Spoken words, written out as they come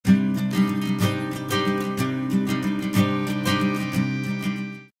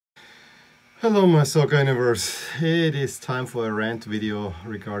Hello my soccer universe, it is time for a rant video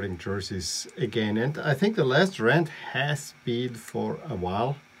regarding jerseys again, and I think the last rant has been for a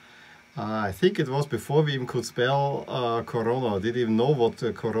while. I think it was before we even could spell corona, didn't even know what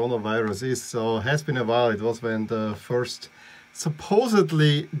the coronavirus is, so it has been a while. It was when the first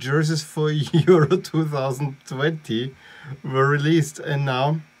supposedly jerseys for Euro 2020 were released, and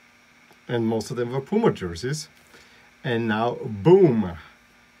most of them were Puma jerseys, and now boom!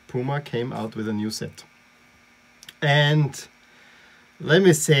 Puma came out with a new set. And let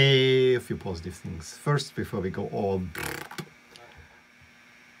me say a few positive things first before we go all.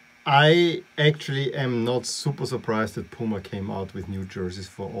 I actually am not super surprised that Puma came out with new jerseys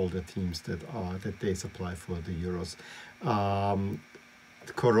for all the teams that they supply for the Euros.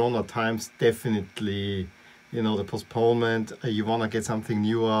 The Corona times definitely, the postponement. You want to get something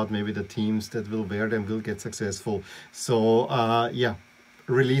new out. Maybe the teams that will wear them will get successful. So yeah.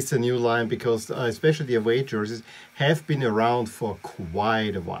 Release a new line, because especially the away jerseys have been around for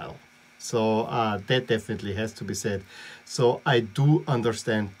quite a while, so that definitely has to be said. So I do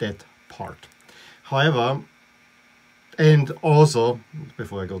understand that part. However, and also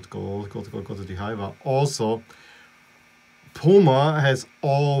before I go to the however, also Puma has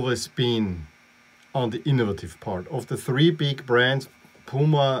always been on the innovative part of the three big brands.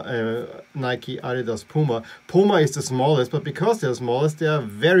 Puma, Nike, Adidas, Puma. Puma is the smallest, but because they're smallest, they are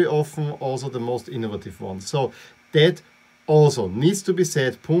very often also the most innovative ones. So that also needs to be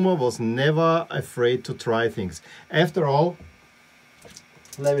said. Puma was never afraid to try things. After all,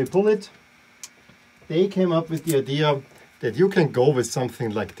 let me pull it. They came up with the idea that you can go with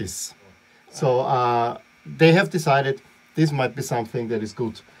something like this. So they have decided this might be something that is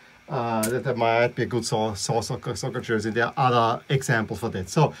good. That might be a good soccer jersey. There are other examples for that.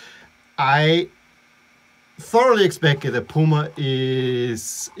 So I thoroughly expect that Puma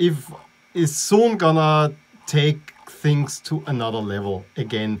is soon gonna take things to another level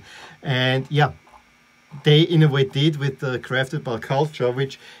again. And yeah, they in a way did with the crafted ball culture,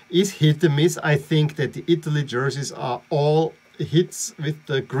 which is hit and miss. I think that the Italy jerseys are all hits with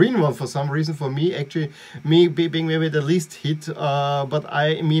the green one for some reason. For me, actually, me being maybe the least hit, but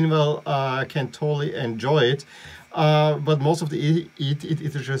I meanwhile can totally enjoy it. But most of the Italy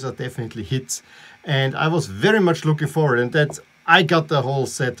jerseys are definitely hits, and I was very much looking forward. And that I got the whole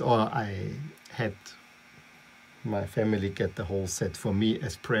set, or I had my family get the whole set for me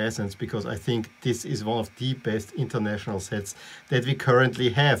as presents, because I think this is one of the best international sets that we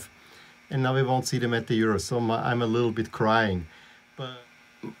currently have. And now we won't see them at the Euros, so I'm a little bit crying. But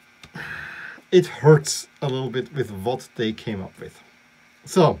it hurts a little bit with what they came up with.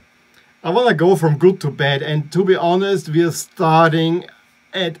 So, I want to go from good to bad, and to be honest, we are starting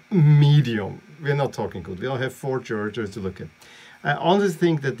at medium. We're not talking good. We don't have 4 jerseys to look at. I honestly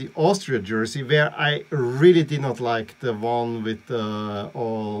think that the Austria jersey, where I really did not like the one with the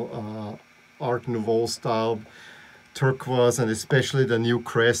all Art Nouveau style turquoise, and especially the new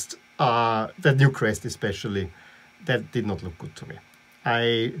crest, that new crest especially, that did not look good to me.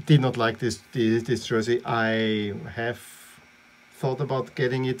 I did not like this jersey. I have thought about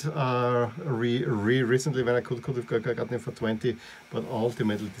getting it recently when I could have gotten it for 20, but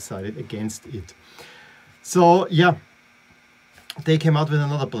ultimately decided against it. So yeah, they came out with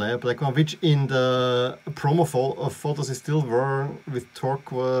another black one, which in the promo photos is still worn with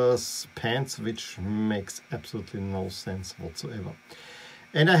turquoise pants, which makes absolutely no sense whatsoever.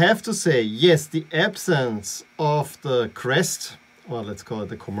 And I have to say, yes, the absence of the crest, or let's call it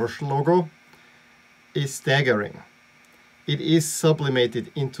the commercial logo, is staggering. It is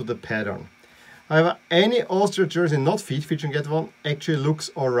sublimated into the pattern. However, any Austria jersey not featuring that one actually looks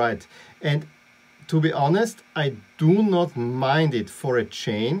alright. And to be honest, I do not mind it for a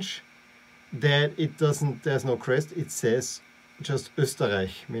change that there's no crest. It says just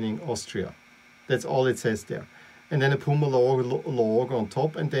Österreich, meaning Austria. That's all it says there. And then a Puma logo on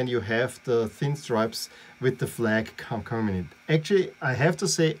top, and then you have the thin stripes with the flag coming in. Actually, I have to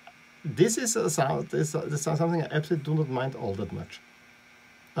say, this is something I absolutely do not mind all that much.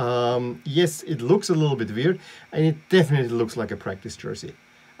 Yes, it looks a little bit weird, and it definitely looks like a practice jersey.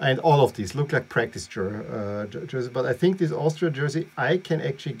 And all of these look like practice jerseys, but I think this Austria jersey I can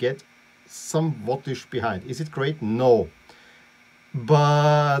actually get somewhat-ish behind. Is it great? No.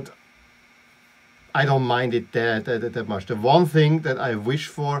 But I don't mind it that much. The one thing that I wish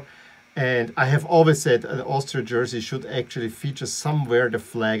for, and I have always said an Austria jersey should actually feature somewhere the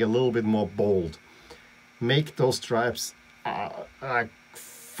flag a little bit more bold. Make those stripes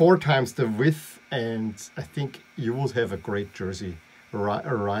 4 times the width, and I think you would have a great jersey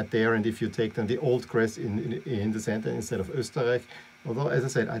right there. And if you take then the old crest in the center instead of Österreich, Although, as I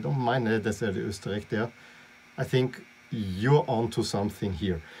said, I don't mind necessarily Österreich there. I think you're onto something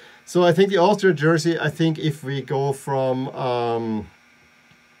here. So I think the Austria jersey, I think if we go from,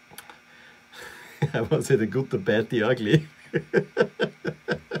 I would say the good, the bad, the ugly.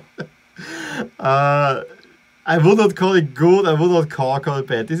 I would not call it good, I would not call it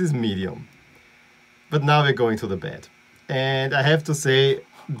bad. This is medium. But now we're going to the bad. And I have to say,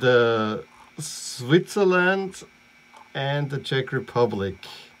 the Switzerland and the Czech Republic,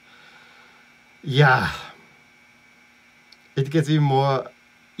 yeah, it gets even more.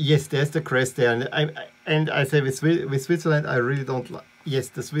 Yes, there's the crest there, and I say with Switzerland, I really don't like. Yes,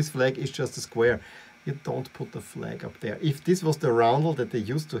 the Swiss flag is just a square. You don't put the flag up there. If this was the roundel that they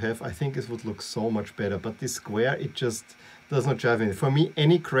used to have, I think this would look so much better. But this square, it just does not jive in. For me,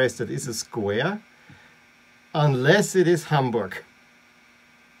 any crest that is a square, unless it is Hamburg,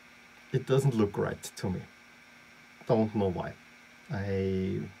 it doesn't look right to me. Don't know why.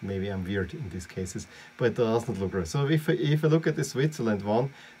 Maybe I'm weird in these cases, but it doesn't look right. So if I look at the Switzerland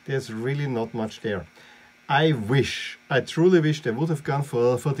one, there's really not much there. I truly wish they would have gone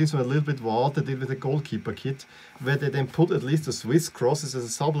for this one a little bit what they did with the goalkeeper kit, where they then put at least the Swiss crosses as a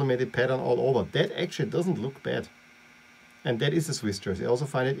sublimated pattern all over. That actually doesn't look bad. And that is a Swiss jersey. I also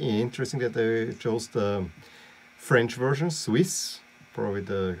find it interesting that they chose the French version, Swiss, probably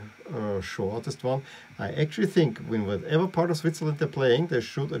the shortest one. I actually think when whatever part of Switzerland they're playing, they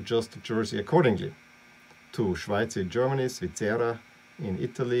should adjust the jersey accordingly to Schweiz in Germany, Svizzera in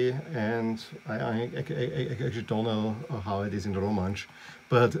Italy, and I actually don't know how it is in Romansh,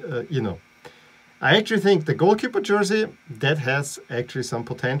 but you know, I actually think the goalkeeper jersey, that has actually some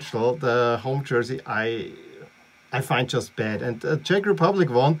potential. The home jersey I find just bad, and the Czech Republic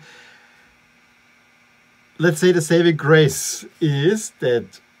one, let's say the saving grace is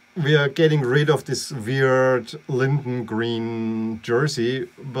that we are getting rid of this weird linden green jersey,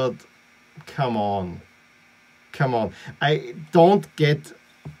 but come on. I don't get,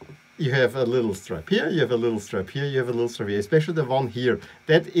 you have a little strap here, you have a little strap here, you have a little strap here, especially the one here.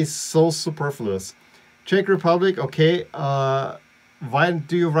 That is so superfluous. Czech Republic, okay, why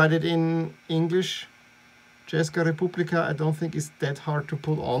do you write it in English? Česká republika, I don't think it's that hard to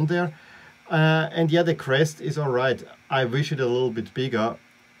put on there. And yeah, the crest is all right. I wish it a little bit bigger.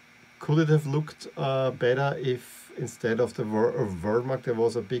 Could it have looked better if instead of the word mark there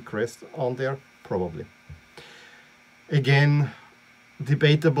was a big crest on there? Probably. Again,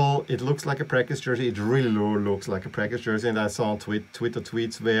 debatable. It looks like a practice jersey. It really looks like a practice jersey. And I saw on Twitter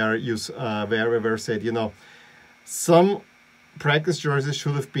tweets where said, you know, some practice jerseys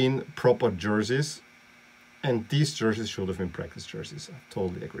should have been proper jerseys, and these jerseys should have been practice jerseys. I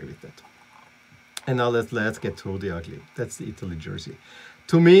totally agree with that. And now let's get to the ugly. That's the Italy jersey.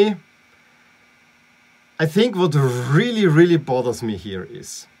 To me, I think what really bothers me here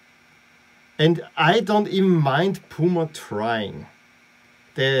is, and I don't even mind Puma trying,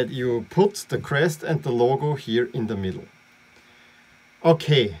 that you put the crest and the logo here in the middle.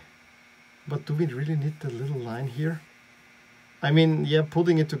 Okay, but do we really need the little line here? I mean, yeah,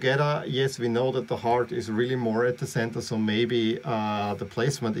 putting it together, yes, we know that the heart is really more at the center, so maybe the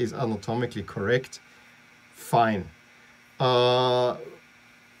placement is anatomically correct. Fine. But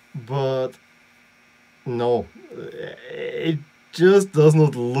no, it just does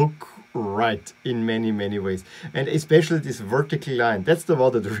not look right in many ways. And especially this vertical line, that's the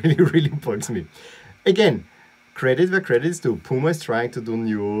one that really bugs me. Again, credit where credit is due. Puma is trying to do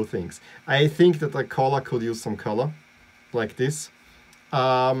new things. I think that the collar could use some color, like this.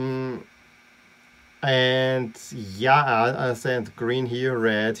 And yeah, I said green here,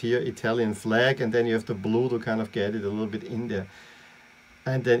 red here, Italian flag, and then you have the blue to kind of get it a little bit in there.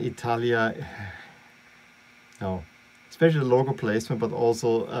 And then Italia, no, especially the logo placement, but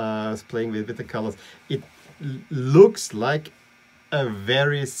also playing with the colors. It looks like a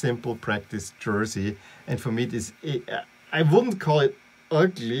very simple practice jersey, and for me, I wouldn't call it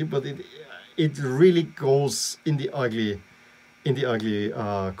ugly, but it really goes in the ugly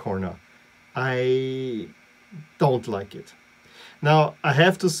corner. I don't like it. Now, I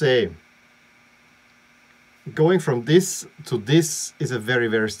have to say, going from this to this is a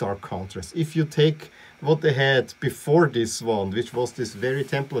very stark contrast. If you take what they had before this one, which was this very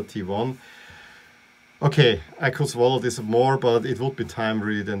template one, okay, I could swallow this more, but it would be time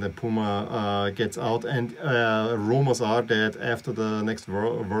really then the Puma gets out. And rumors are that after the next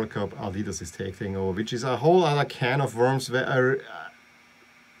World Cup, Adidas is taking over, which is a whole other can of worms where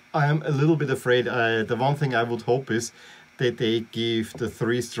I am a little bit afraid. The one thing I would hope is that they give the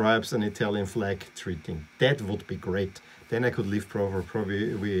 3 stripes an Italian flag treating. That would be great. Then I could live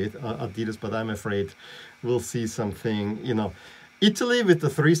probably with Adidas, but I'm afraid we'll see something, you know. Italy with the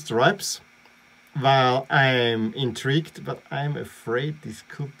 3 stripes. Well, I'm intrigued, but I'm afraid this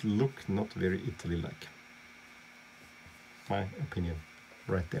could look not very Italy-like. My opinion,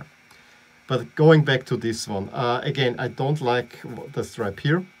 right there. But going back to this one, again, I don't like the stripe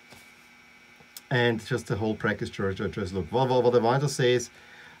here. And just the whole practice jersey look. What I want to say is,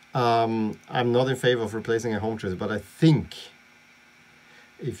 I'm not in favor of replacing a home jersey, but I think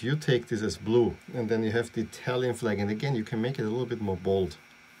if you take this as blue, and then you have the Italian flag, and again, you can make it a little bit more bold,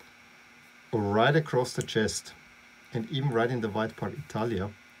 right across the chest, and even right in the white part,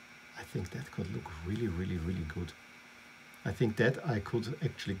 Italia, I think that could look really, really, really good. I think that I could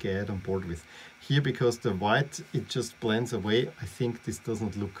actually get on board with. Here, because the white, it just blends away, I think this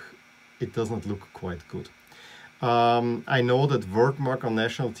doesn't look quite good. I know that wordmark on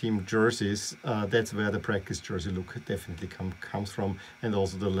national team jerseys, that's where the practice jersey look definitely comes from, and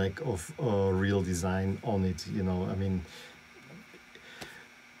also the lack of real design on it. You know, I mean,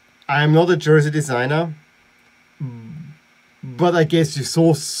 I'm not a jersey designer, but I guess you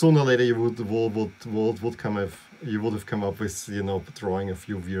saw sooner or later you would have come up with, you know, drawing a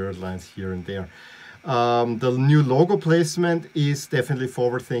few weird lines here and there. The new logo placement is definitely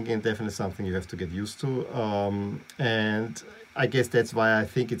forward thinking, definitely something you have to get used to, and I guess that's why I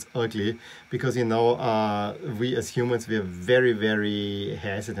think it's ugly, because, you know, we as humans, we are very, very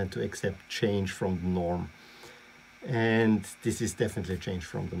hesitant to accept change from the norm, and this is definitely a change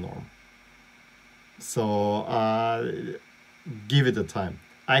from the norm. So give it a time.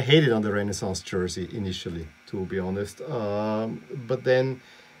 I hated on the Renaissance jersey initially, to be honest, but then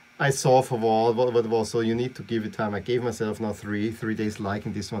I saw for what it was, so you need to give it time. I gave myself now three days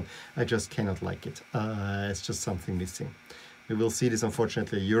liking this one. I just cannot like it. It's just something missing. We will see this,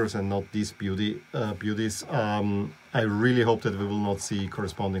 unfortunately, Euros and not these beauties. I really hope that we will not see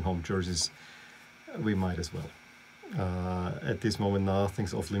corresponding home jerseys. We might as well. At this moment,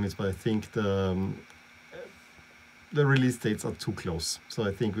 nothing's off limits, but I think the release dates are too close. So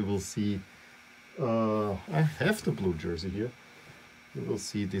I think we will see. I have the blue jersey here. We will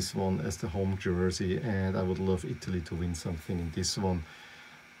see this one as the home jersey, and I would love Italy to win something in this one.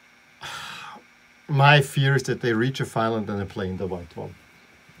 My fear is that they reach a final and then they play in the white one.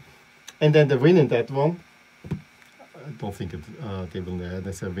 And then they win in that one. I don't think they will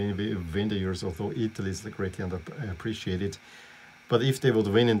necessarily win the Euros, although Italy is greatly underappreciated. But if they would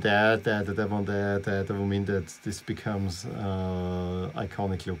win in that will mean that this becomes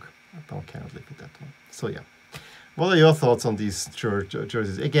iconic look. I cannot live with that one. So yeah. What are your thoughts on these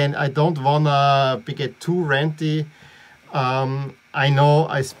jerseys? Again, I don't wanna get too ranty. I know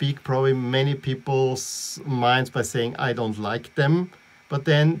I speak probably many people's minds by saying I don't like them, but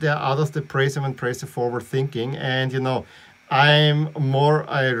then there are others that praise them and praise the forward thinking. And you know, I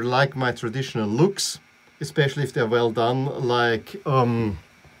like my traditional looks, especially if they're well done, like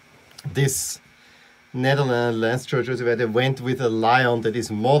this Netherlands jersey where they went with a lion that is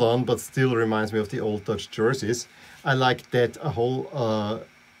modern but still reminds me of the old Dutch jerseys. I like that a whole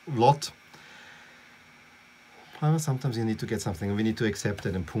lot. However, sometimes you need to get something, and we need to accept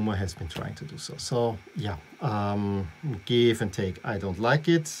it, and Puma has been trying to do so. So yeah, give and take. I don't like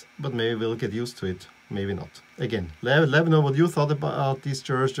it, but maybe we'll get used to it. Maybe not. Again, let me know what you thought about these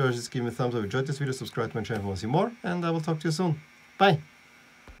jerseys. Give me a thumbs up if you enjoyed this video. Subscribe to my channel if you want to see more, and I will talk to you soon. Bye.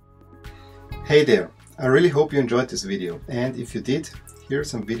 Hey there. I really hope you enjoyed this video, and if you did, here are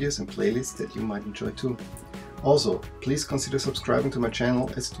some videos and playlists that you might enjoy too. Also, please consider subscribing to my channel,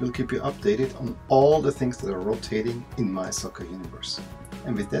 as it will keep you updated on all the things that are rotating in my soccer universe.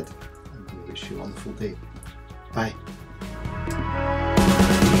 And with that, I'm going to wish you a wonderful day. Bye!